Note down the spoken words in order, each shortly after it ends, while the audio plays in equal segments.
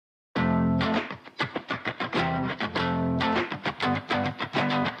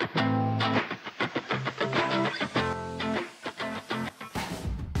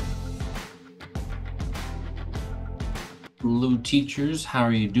Hello teachers, how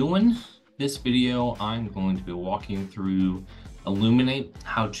are you doing? This video I'm going to be walking through Illuminate,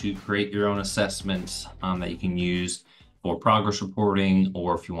 how to create your own assessments that you can use for progress reporting,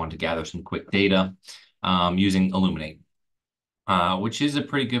 or if you want to gather some quick data using Illuminate, which is a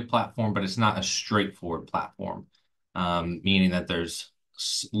pretty good platform, but it's not a straightforward platform, meaning that there's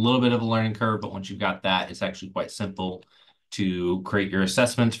a little bit of a learning curve, but once you've got that, it's actually quite simple to create your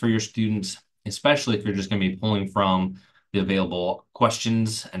assessments for your students, especially if you're just going to be pulling from the available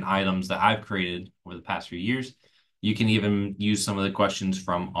questions and items that I've created over the past few years. You can even use some of the questions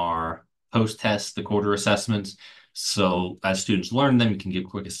from our post-test, the quarter assessments. So as students learn them, you can give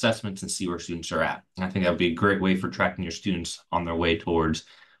quick assessments and see where students are at. And I think that would be a great way for tracking your students on their way towards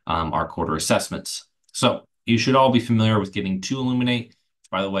our quarter assessments. So you should all be familiar with getting to Illuminate, which,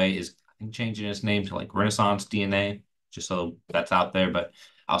 by the way, is I think changing its name to like Renaissance DNA, just so that's out there, but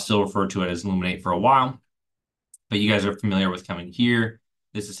I'll still refer to it as Illuminate for a while. But you guys are familiar with coming here.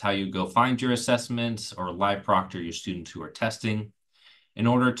 This is how you go find your assessments or live proctor your students who are testing. In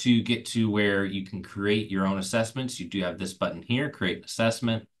order to get to where you can create your own assessments, you do have this button here, create an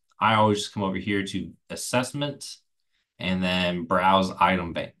assessment. I always just come over here to assessments and then browse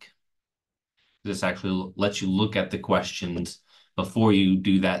item bank. This actually lets you look at the questions before you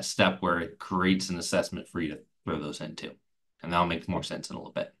do that step where it creates an assessment for you to throw those into. And that'll make more sense in a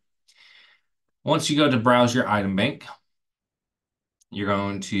little bit. Once you go to browse your item bank, you're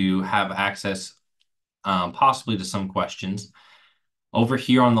going to have access possibly to some questions. Over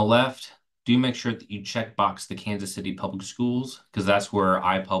here on the left, do make sure that you check box the Kansas City Public Schools, because that's where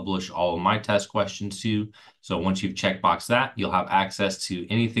I publish all of my test questions to. So once you've checked box that, you'll have access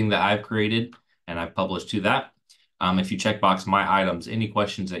to anything that I've created and I've published to that. If you check box my items, any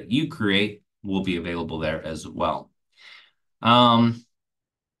questions that you create will be available there as well.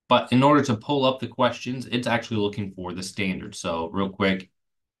 But in order to pull up the questions, it's actually looking for the standards. So real quick,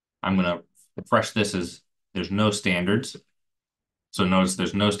 I'm going to refresh this as there's no standards. So notice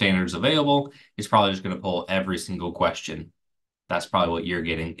there's no standards available. It's probably just going to pull every single question. That's probably what you're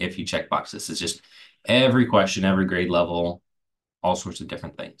getting if you check box this. It's just every question, every grade level, all sorts of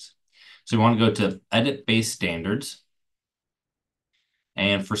different things. So you want to go to Edit Base Standards.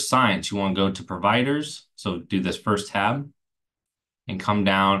 And for science, you want to go to Providers. So do this first tab and come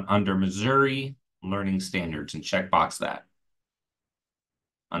down under Missouri Learning Standards and check box that.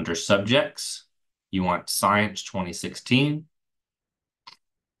 Under Subjects, you want Science 2016.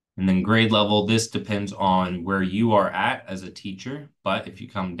 And then grade level, this depends on where you are at as a teacher. But if you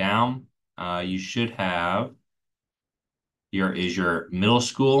come down, you should have your middle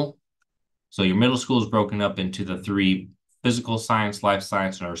school. So your middle school is broken up into the three: physical science, life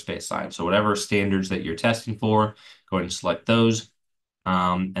science, and aerospace science. So whatever standards that you're testing for, go ahead and select those.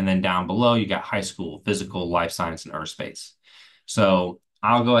 And then down below, you got high school, physical, life science, and aerospace. So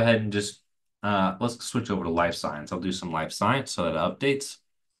I'll go ahead and just, let's switch over to life science. I'll do some life science so that it updates.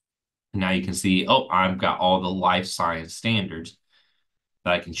 And now you can see, oh, I've got all the life science standards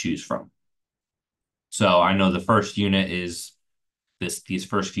that I can choose from. So I know the first unit is these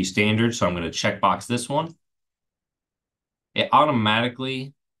first few standards. So I'm going to check box this one. It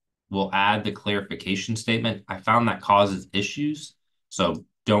automatically will add the clarification statement. I found that causes issues. So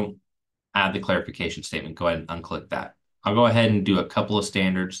don't add the clarification statement. Go ahead and unclick that. I'll go ahead and do a couple of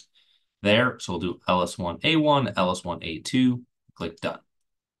standards there. So we'll do LS1A1, LS1A2, click done.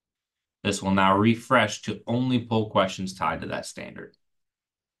 This will now refresh to only pull questions tied to that standard.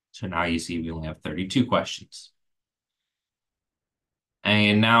 So now you see we only have 32 questions.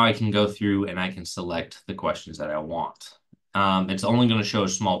 And now I can go through and I can select the questions that I want. It's only going to show a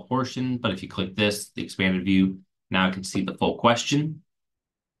small portion, but if you click this, the expanded view, now I can see the full question.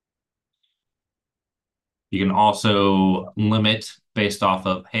 You can also limit based off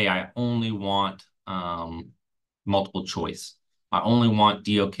of, hey, I only want multiple choice. I only want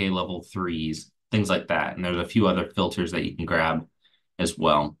DOK level 3s, things like that. And there's a few other filters that you can grab as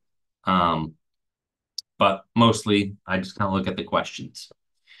well. But mostly, I just kind of look at the questions.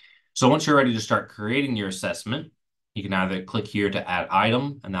 So once you're ready to start creating your assessment, you can either click here to add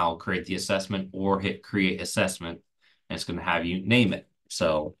item, and that'll create the assessment, or hit create assessment, and it's going to have you name it.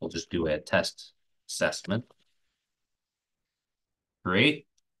 So we'll just do a test assessment. Create.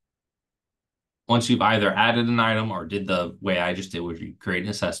 Once you've either added an item or did the way I just did, where you create an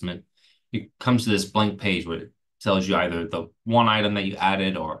assessment, it comes to this blank page where it tells you either the one item that you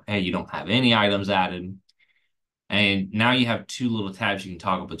added or, hey, you don't have any items added. And now you have two little tabs you can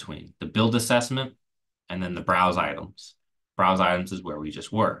toggle between: the build assessment and then the browse items. Browse items is where we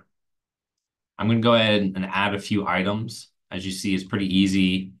just were. I'm going to go ahead and add a few items. As you see, it's pretty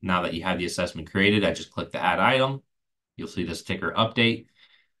easy now that you have the assessment created. I just click the add item. you'll see this ticker update.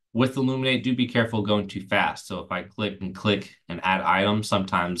 With Illuminate, do be careful going too fast. So if I click and add items,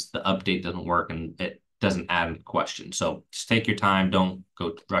 sometimes the update doesn't work and it doesn't add a question. So just take your time. Don't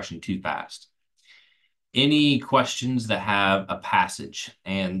go rushing too fast. Any questions that have a passage,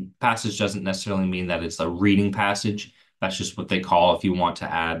 and passage doesn't necessarily mean that it's a reading passage. That's just what they call if you want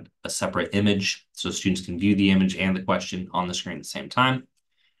to add a separate image so students can view the image and the question on the screen at the same time.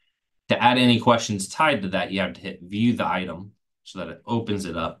 To add any questions tied to that, you have to hit view the item so that it opens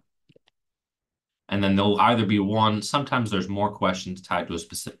it up. And then there'll either be one, sometimes there's more questions tied to a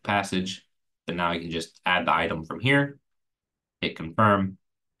specific passage, but now you can just add the item from here, hit confirm,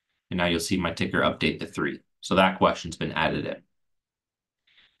 and now you'll see my ticker update to 3. So that question's been added in.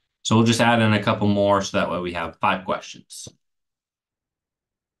 So we'll just add in a couple more so that way we have 5 questions.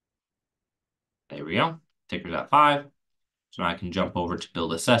 There we go. Ticker's at 5. So now I can jump over to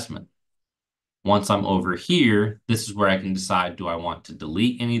build assessment. Once I'm over here, this is where I can decide, do I want to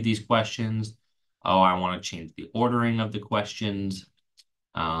delete any of these questions? Oh, I want to change the ordering of the questions,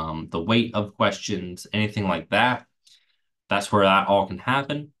 the weight of questions, anything like that. That's where that all can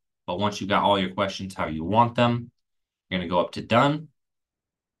happen. But once you've got all your questions how you want them, you're going to go up to done.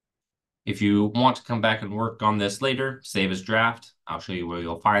 If you want to come back and work on this later, save as draft. I'll show you where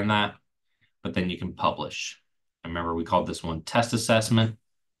you'll find that. But then you can publish. Remember, we called this one test assessment.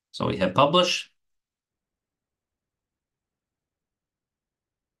 So we hit publish.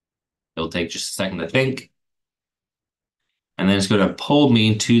 It'll take just a second to think. And then it's going to pull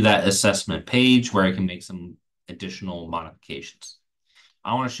me to that assessment page where I can make some additional modifications.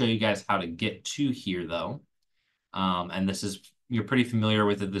 I want to show you guys how to get to here, though. And this is, you're pretty familiar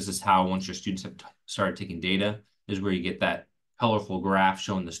with it. This is how, once your students have started taking data, is where you get that colorful graph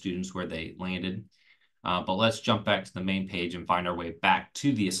showing the students where they landed. But let's jump back to the main page and find our way back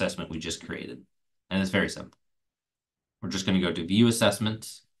to the assessment we just created. And it's very simple. We're just going to go to View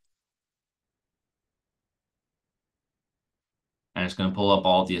Assessments. And it's going to pull up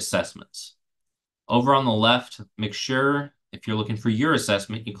all the assessments. Over on the left, make sure if you're looking for your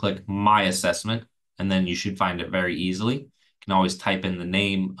assessment, you click My Assessment, and then you should find it very easily. You can always type in the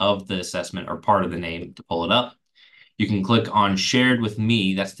name of the assessment or part of the name to pull it up. You can click on Shared with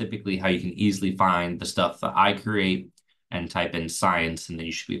Me. That's typically how you can easily find the stuff that I create, and type in science, and then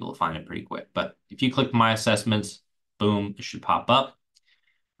you should be able to find it pretty quick. But if you click My Assessments, boom, it should pop up.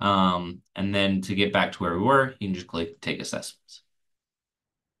 And then to get back to where we were, you can just click Take Assessments.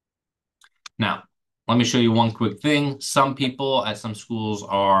 Now, let me show you one quick thing. Some people at some schools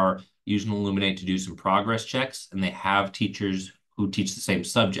are using Illuminate to do some progress checks, and they have teachers who teach the same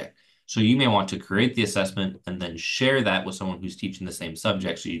subject. So you may want to create the assessment and then share that with someone who's teaching the same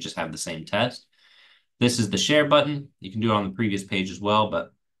subject, so you just have the same test. This is the share button. You can do it on the previous page as well, but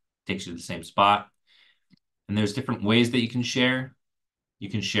it takes you to the same spot. And there's different ways that you can share. You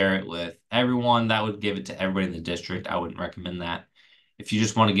can share it with everyone. That would give it to everybody in the district. I wouldn't recommend that. If you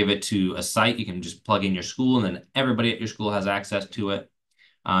just want to give it to a site, you can just plug in your school, and then everybody at your school has access to it.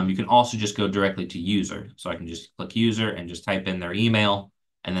 You can also just go directly to user. So I can just click user and just type in their email,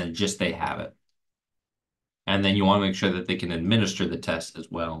 and then just they have it. And then you want to make sure that they can administer the test as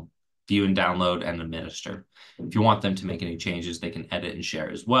well. View and download and administer. If you want them to make any changes, they can edit and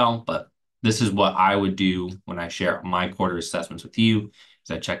share as well. But this is what I would do when I share my quarter assessments with you, is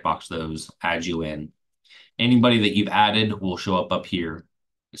I checkbox those, add you in. Anybody that you've added will show up here,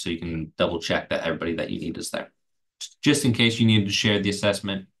 so you can double check that everybody that you need is there. Just in case you needed to share the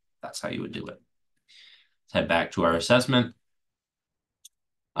assessment, that's how you would do it. Let's head back to our assessment.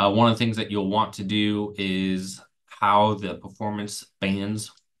 One of the things that you'll want to do is how the performance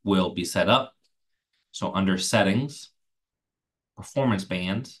bands will be set up. So under settings, performance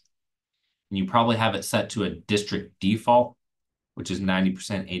bands, and you probably have it set to a district default, which is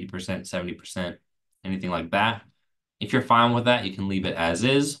 90%, 80%, 70%, anything like that. If you're fine with that, you can leave it as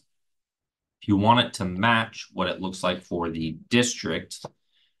is. If you want it to match what it looks like for the district,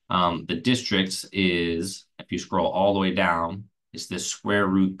 the districts is, if you scroll all the way down, is this square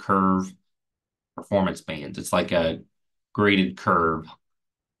root curve performance bands. It's like a graded curve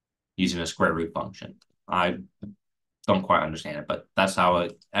using a square root function. I don't quite understand it, but that's how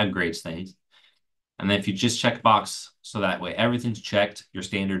it grades things. And then if you just check box, so that way everything's checked, your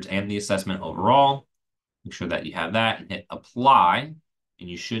standards and the assessment overall, make sure that you have that, and hit apply, and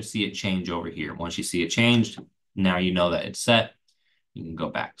you should see it change over here. Once you see it changed, now you know that it's set. You can go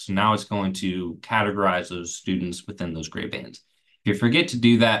back. So now it's going to categorize those students within those grade bands. If you forget to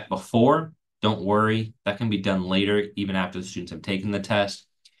do that before, don't worry. That can be done later, even after the students have taken the test,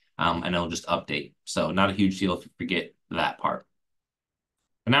 and it'll just update. So not a huge deal if you forget that part.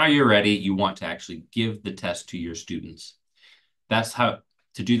 But now you're ready. You want to actually give the test to your students. That's how,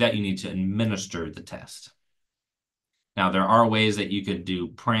 to do that, you need to administer the test. Now, there are ways that you could do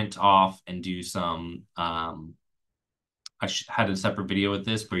print off and do some, I had a separate video with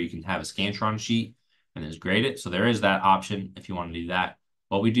this where you can have a Scantron sheet and then grade it. So there is that option if you want to do that.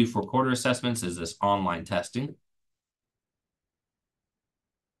 What we do for quarter assessments is this online testing.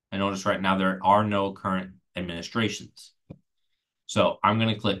 I notice right now there are no current administrations. So I'm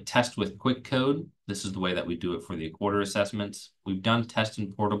going to click test with quick code. This is the way that we do it for the quarter assessments. We've done test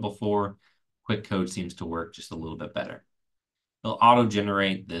in Portal before. Quick code seems to work just a little bit better. It'll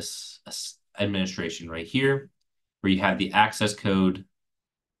auto-generate this administration right here, where you have the access code.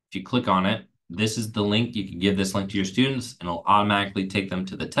 If you click on it, this is the link. You can give this link to your students, and it'll automatically take them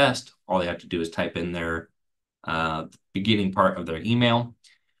to the test. All they have to do is type in their beginning part of their email.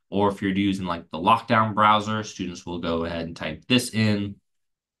 Or if you're using like the lockdown browser, students will go ahead and type this in.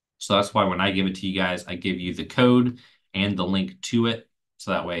 So that's why when I give it to you guys, I give you the code and the link to it.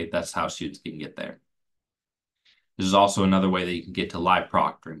 So that way, that's how students can get there. This is also another way that you can get to live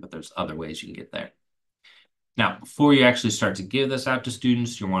proctoring, but there's other ways you can get there. Now, before you actually start to give this out to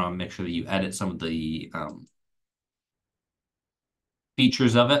students, you want to make sure that you edit some of the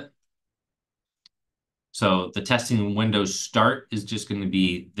features of it. So the testing window start is just going to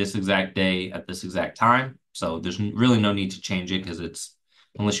be this exact day at this exact time. So there's really no need to change it because it's,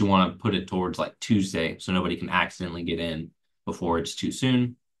 unless you want to put it towards like Tuesday, so nobody can accidentally get in before it's too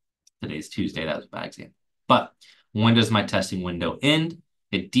soon. Today's Tuesday, that was a bad example. But when does my testing window end?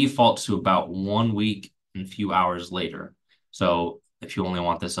 It defaults to about 1 week and a few hours later. So if you only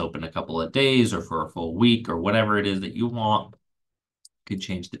want this open a couple of days or for a full week or whatever it is that you want, you could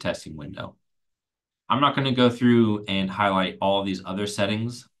change the testing window. I'm not going to go through and highlight all these other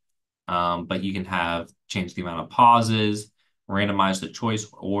settings, but you can change the amount of pauses, randomize the choice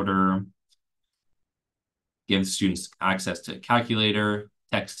order, give students access to a calculator,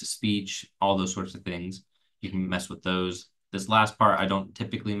 text to speech, all those sorts of things. You can mess with those. This last part I don't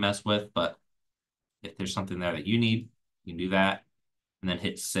typically mess with, but if there's something there that you need, you can do that and then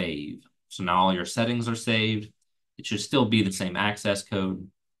hit save. So now all your settings are saved. It should still be the same access code,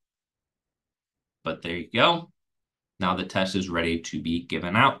 but there you go. Now the test is ready to be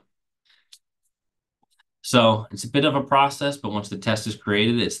given out. So it's a bit of a process, but once the test is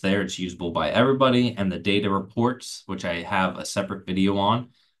created, it's there, it's usable by everybody. And the data reports, which I have a separate video on,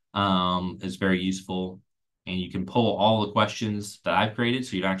 is very useful. And you can pull all the questions that I've created,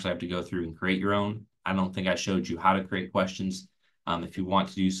 so you don't actually have to go through and create your own. I don't think I showed you how to create questions. If you want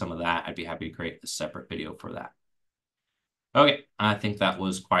to do some of that, I'd be happy to create a separate video for that. Okay, I think that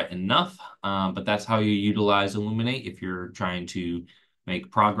was quite enough, but that's how you utilize Illuminate if you're trying to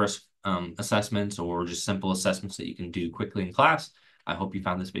make progress assessments or just simple assessments that you can do quickly in class. I hope you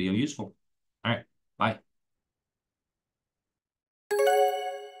found this video useful. All right, bye.